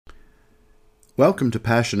Welcome to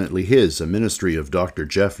Passionately His, a ministry of Dr.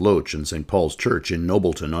 Jeff Loach and St. Paul's Church in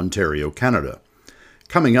Nobleton, Ontario, Canada.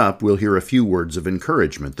 Coming up, we'll hear a few words of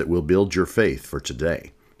encouragement that will build your faith for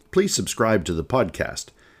today. Please subscribe to the podcast,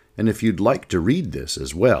 and if you'd like to read this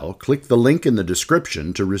as well, click the link in the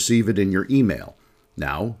description to receive it in your email.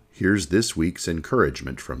 Now, here's this week's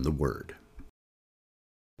encouragement from the Word.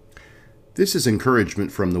 This is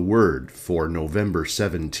encouragement from the Word for November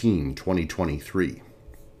 17, 2023.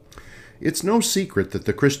 It's no secret that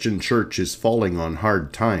the Christian church is falling on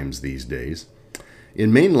hard times these days.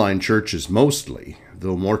 In mainline churches mostly,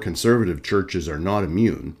 though more conservative churches are not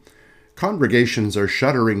immune, congregations are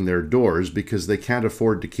shuttering their doors because they can't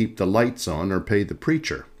afford to keep the lights on or pay the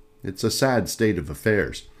preacher. It's a sad state of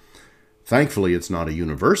affairs. Thankfully, it's not a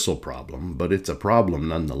universal problem, but it's a problem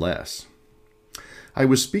nonetheless. I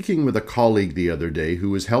was speaking with a colleague the other day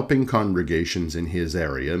who was helping congregations in his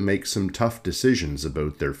area make some tough decisions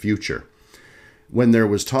about their future. When there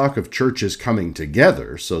was talk of churches coming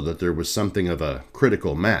together so that there was something of a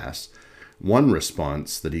critical mass, one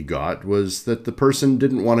response that he got was that the person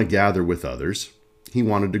didn't want to gather with others. He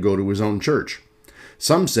wanted to go to his own church.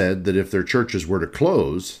 Some said that if their churches were to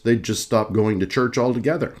close, they'd just stop going to church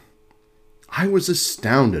altogether. I was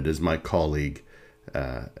astounded as my colleague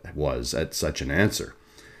was at such an answer.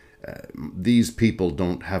 These people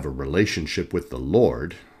don't have a relationship with the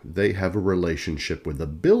Lord. They have a relationship with a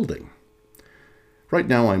building. Right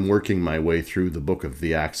now I'm working my way through the book of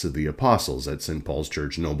the Acts of the Apostles at St. Paul's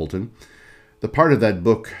Church, Nobleton. The part of that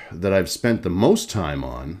book that I've spent the most time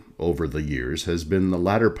on over the years has been the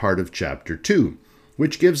latter part of chapter 2,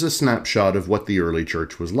 which gives a snapshot of what the early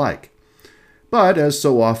church was like. But, as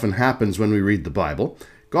so often happens when we read the Bible,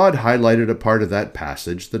 God highlighted a part of that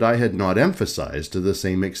passage that I had not emphasized to the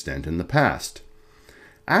same extent in the past.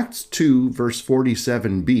 Acts 2, verse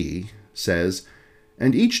 47b says,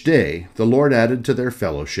 "And each day the Lord added to their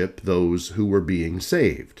fellowship those who were being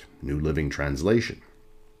saved." New Living Translation.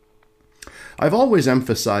 I've always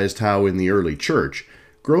emphasized how in the early church,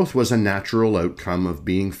 growth was a natural outcome of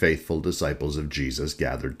being faithful disciples of Jesus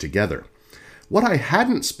gathered together. What I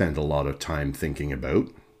hadn't spent a lot of time thinking about,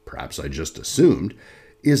 perhaps I just assumed,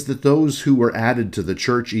 is that those who were added to the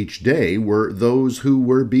church each day were those who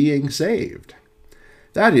were being saved.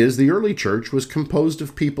 That is, the early church was composed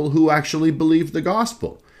of people who actually believed the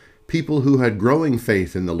gospel, people who had growing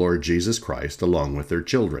faith in the Lord Jesus Christ along with their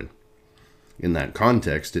children. In that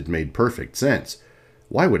context, it made perfect sense.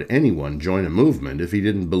 Why would anyone join a movement if he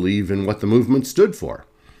didn't believe in what the movement stood for?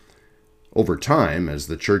 Over time, as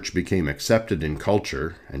the church became accepted in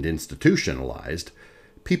culture and institutionalized,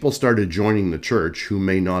 people started joining the church who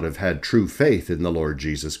may not have had true faith in the Lord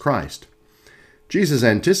Jesus Christ. Jesus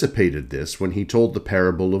anticipated this when he told the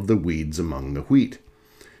parable of the weeds among the wheat.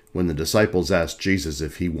 When the disciples asked Jesus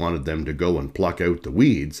if he wanted them to go and pluck out the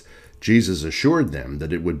weeds, Jesus assured them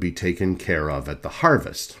that it would be taken care of at the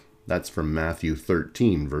harvest. That's from Matthew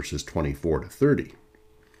 13, verses 24 to 30.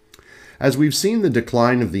 As we've seen the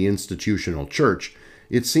decline of the institutional church,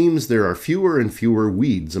 it seems there are fewer and fewer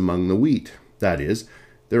weeds among the wheat. That is,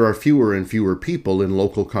 there are fewer and fewer people in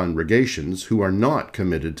local congregations who are not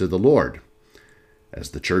committed to the Lord.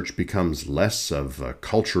 As the church becomes less of a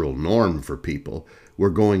cultural norm for people, we're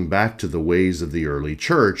going back to the ways of the early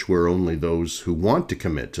church where only those who want to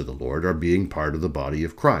commit to the Lord are being part of the body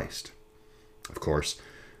of Christ. Of course,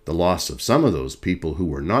 the loss of some of those people who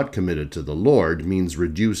were not committed to the Lord means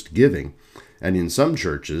reduced giving, and in some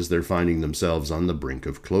churches they're finding themselves on the brink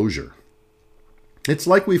of closure. It's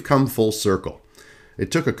like we've come full circle. It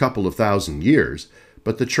took a couple of thousand years,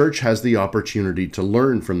 but the church has the opportunity to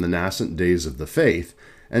learn from the nascent days of the faith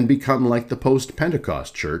and become like the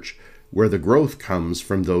post-Pentecost church, where the growth comes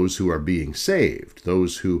from those who are being saved,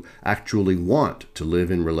 those who actually want to live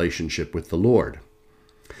in relationship with the Lord.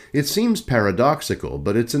 It seems paradoxical,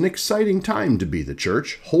 but it's an exciting time to be the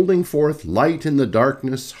church, holding forth light in the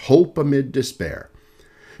darkness, hope amid despair.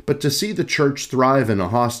 But to see the church thrive in a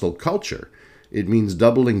hostile culture, it means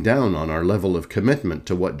doubling down on our level of commitment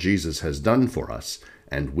to what Jesus has done for us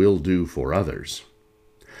and will do for others.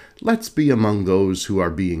 Let's be among those who are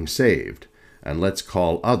being saved, and let's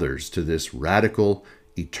call others to this radical,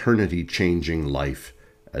 eternity-changing life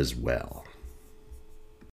as well.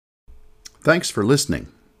 Thanks for listening.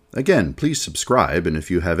 Again, please subscribe, and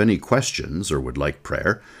if you have any questions or would like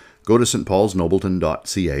prayer, go to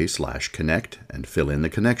stpaulsnobleton.ca/connect and fill in the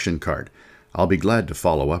connection card. I'll be glad to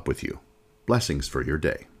follow up with you. Blessings for your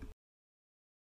day.